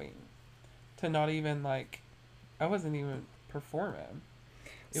bedroom queen. To not even like, I wasn't even performing.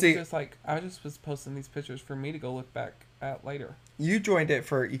 It See, was just like I just was posting these pictures for me to go look back at later. you joined it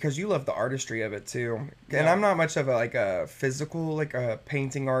because you love the artistry of it too, and Yeah. I'm not much of a physical like a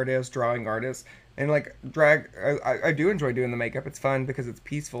painting artist, drawing artist, and like drag. I do enjoy doing the makeup. It's fun because it's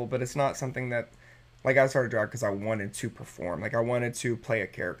peaceful, but it's not something that like I started drag because I wanted to perform. Like I wanted to play a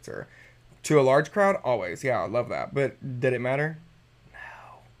character to a large crowd. Always, yeah, I love that. But did it matter? No.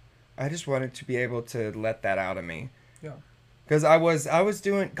 I just wanted to be able to let that out of me. Yeah. Because I was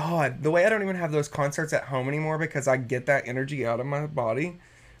doing, God, the way I don't even have those concerts at home anymore because I get that energy out of my body.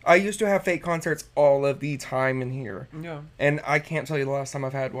 I used to have fake concerts all of the time in here. Yeah. And I can't tell you the last time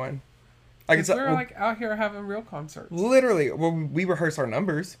I've had one. I can Because tell, we're like out here having real concerts. literally, well, we rehearse our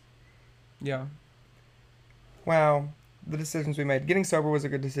numbers. Yeah. Wow. The decisions we made. Getting sober was a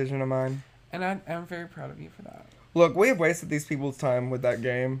good decision of mine. And I'm very proud of you for that. Look, we have wasted these people's time with that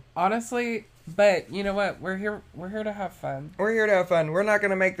game. Honestly, but you know what? We're here to have fun. We're here to have fun. We're not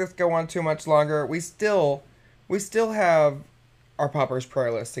going to make this go on too much longer. We still have our Poppers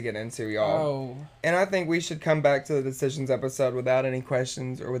prayer list to get into, y'all. Oh. And I think we should come back to the decisions episode without any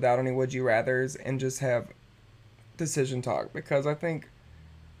questions or without any would you rathers and just have decision talk because I think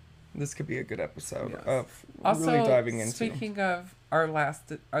this could be a good episode Yes. of Also, really diving into. speaking of our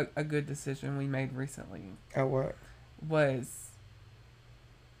last a good decision we made recently Oh, what? was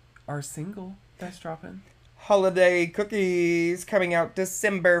our single that's dropping. Holiday Cookies coming out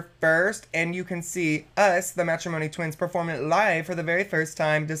December 1st, and you can see us, the Matrimony Twins, perform it live for the very first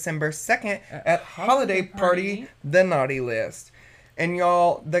time December 2nd at Holiday Party, The Naughty List. And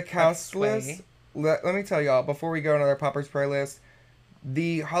y'all, the cast list, let me tell y'all, before we go into our Poppers Prayer list,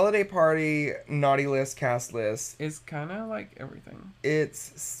 the Holiday Party Naughty List cast list, Is kind of like everything.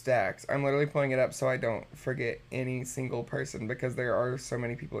 it's stacked. I'm literally pulling it up so I don't forget any single person because there are so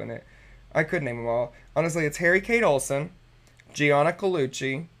many people in it. I could name them all. Honestly, it's Harry Kate Olsen, Gianna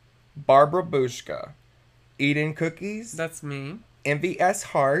Colucci, Barbara Bushka, Eden Cookies, That's me. Envy S.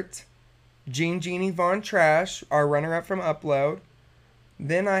 Hart, Jeannie Von Trash, our runner-up from Upload.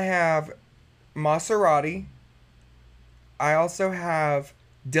 Then I have Maserati. I also have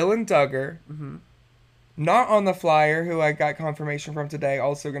Dylan Duggar. Mm-hmm. Not on the flyer, who I got confirmation from today,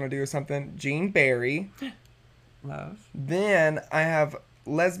 also going to do something. Jean Barry. Love. Then I have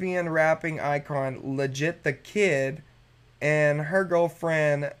lesbian rapping icon Legit the Kid and her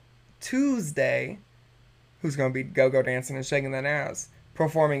girlfriend Tuesday, who's going to be go-go dancing and shaking that ass,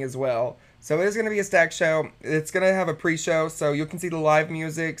 performing as well. So it is going to be a stacked show. It's going to have a pre-show, so you can see the live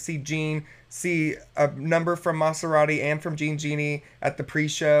music, see Jean, see a number from Maserati and from Jeannie at the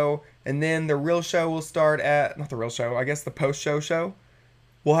pre-show, and then the real show will start at, not the real show, I guess the post-show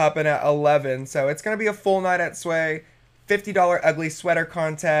will happen at 11. So it's going to be a full night at Sway. $50 ugly sweater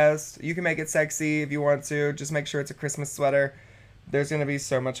contest. You can make it sexy if you want to. Just make sure it's a Christmas sweater. There's going to be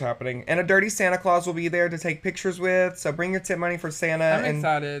so much happening. And a dirty Santa Claus will be there to take pictures with. So bring your tip money for Santa. I'm and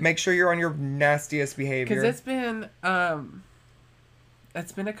excited. Make sure you're on your nastiest behavior. Because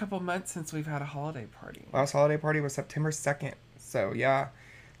it's been a couple months since we've had a holiday party. Last holiday party was September 2nd. So yeah,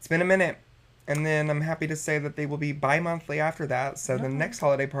 it's been a minute. And then I'm happy to say that they will be bi-monthly after that. So the next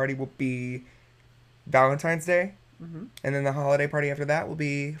holiday party will be Valentine's Day. Mm-hmm. And then the holiday party after that will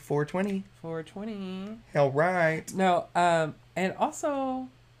be 420. 420. Hell right. No, and also,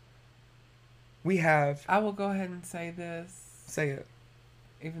 We have... I will go ahead and say this, Say it.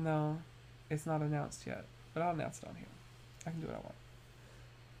 even though it's not announced yet, but I'll announce it on here. I can do what I want.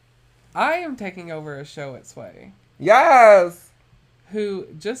 I am taking over a show at Sway, Yes! who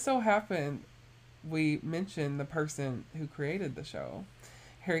just so happened we mentioned the person who created the show,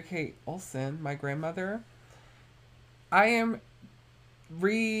 Harry Kate Olsen, my grandmother. I am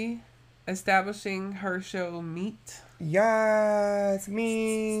re-establishing her show Meet. Yes!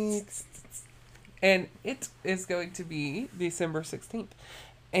 Meet! And it is going to be December 16th.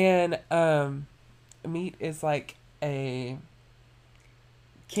 And Meet is like a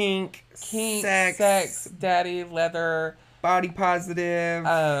Kink, sex, daddy, leather, body positive.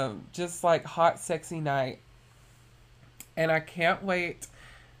 just like hot, sexy night. And I can't wait.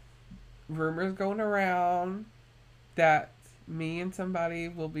 Rumors going around that me and somebody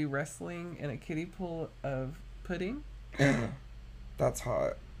will be wrestling in a kiddie pool of pudding. That's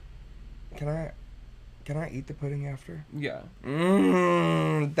hot. Can I eat the pudding after? Yeah.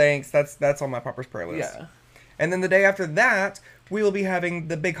 Thanks. That's on my Popper's prayer list. Yeah. And then the day after that, we will be having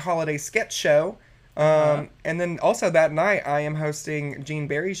the big holiday sketch show And then also that night, I am hosting Gene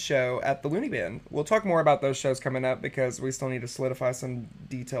Barry's show at the Looney Bin. We'll talk more about those shows coming up because we still need to solidify some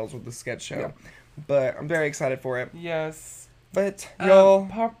details with the sketch show. Yeah. But I'm very excited for it. Yes. But, y'all...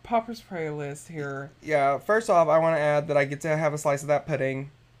 Popper's prayer list here. Yeah, first off, I want to add that I get to have a slice of that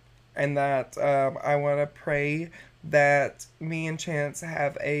pudding. And that I want to pray that me and Chance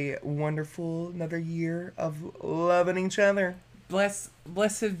have a wonderful another year of loving each other.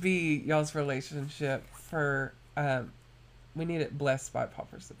 Blessed be y'all's relationship for we need it blessed by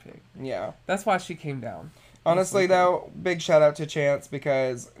Poppers the Pig. Yeah. That's why she came down. Honestly though, big shout out to Chance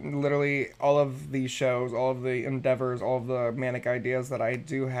because literally all of these shows, all of the endeavors, all of the manic ideas that I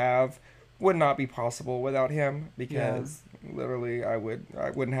do have would not be possible without him because literally I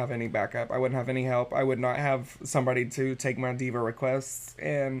wouldn't have any backup. I wouldn't have any help. I would not have somebody to take my diva requests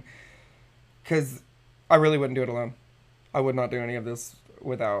and cuz I really wouldn't do it alone. I would not do any of this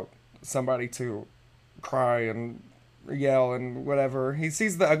without somebody to cry and yell and whatever. He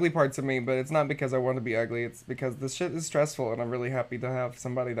sees the ugly parts of me, but it's not because I want to be ugly. It's because this shit is stressful, and I'm really happy to have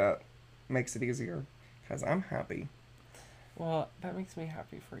somebody that makes it easier. Because I'm happy. Well, that makes me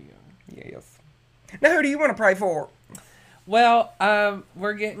happy for you. Yes. Now, who do you want to pray for? Well,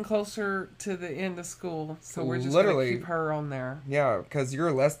 we're getting closer to the end of school, so we're just going to keep her on there. Yeah, because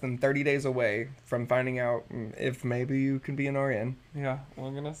you're less than 30 days away from finding out if maybe you can be an RN. Yeah,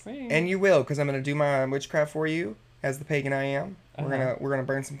 we're going to see. And you will, because I'm going to do my witchcraft for you, as the pagan I am. We're gonna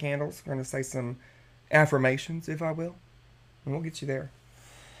burn some candles. We're going to say some affirmations, if I will. And we'll get you there.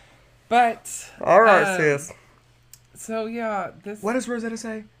 But... All right, sis. So, yeah, what does Rosetta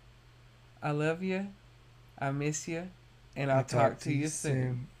say? I love you. I miss you. And I'll talk to you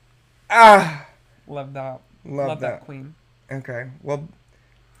soon. Ah! Love that. Love that, queen. Okay. Well,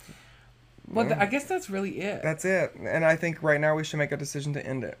 I guess that's really it. That's it. And I think right now we should make a decision to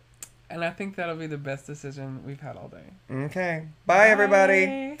end it. And I think that'll be the best decision we've had all day. Okay. Bye,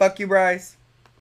 everybody. Fuck you, Bryce.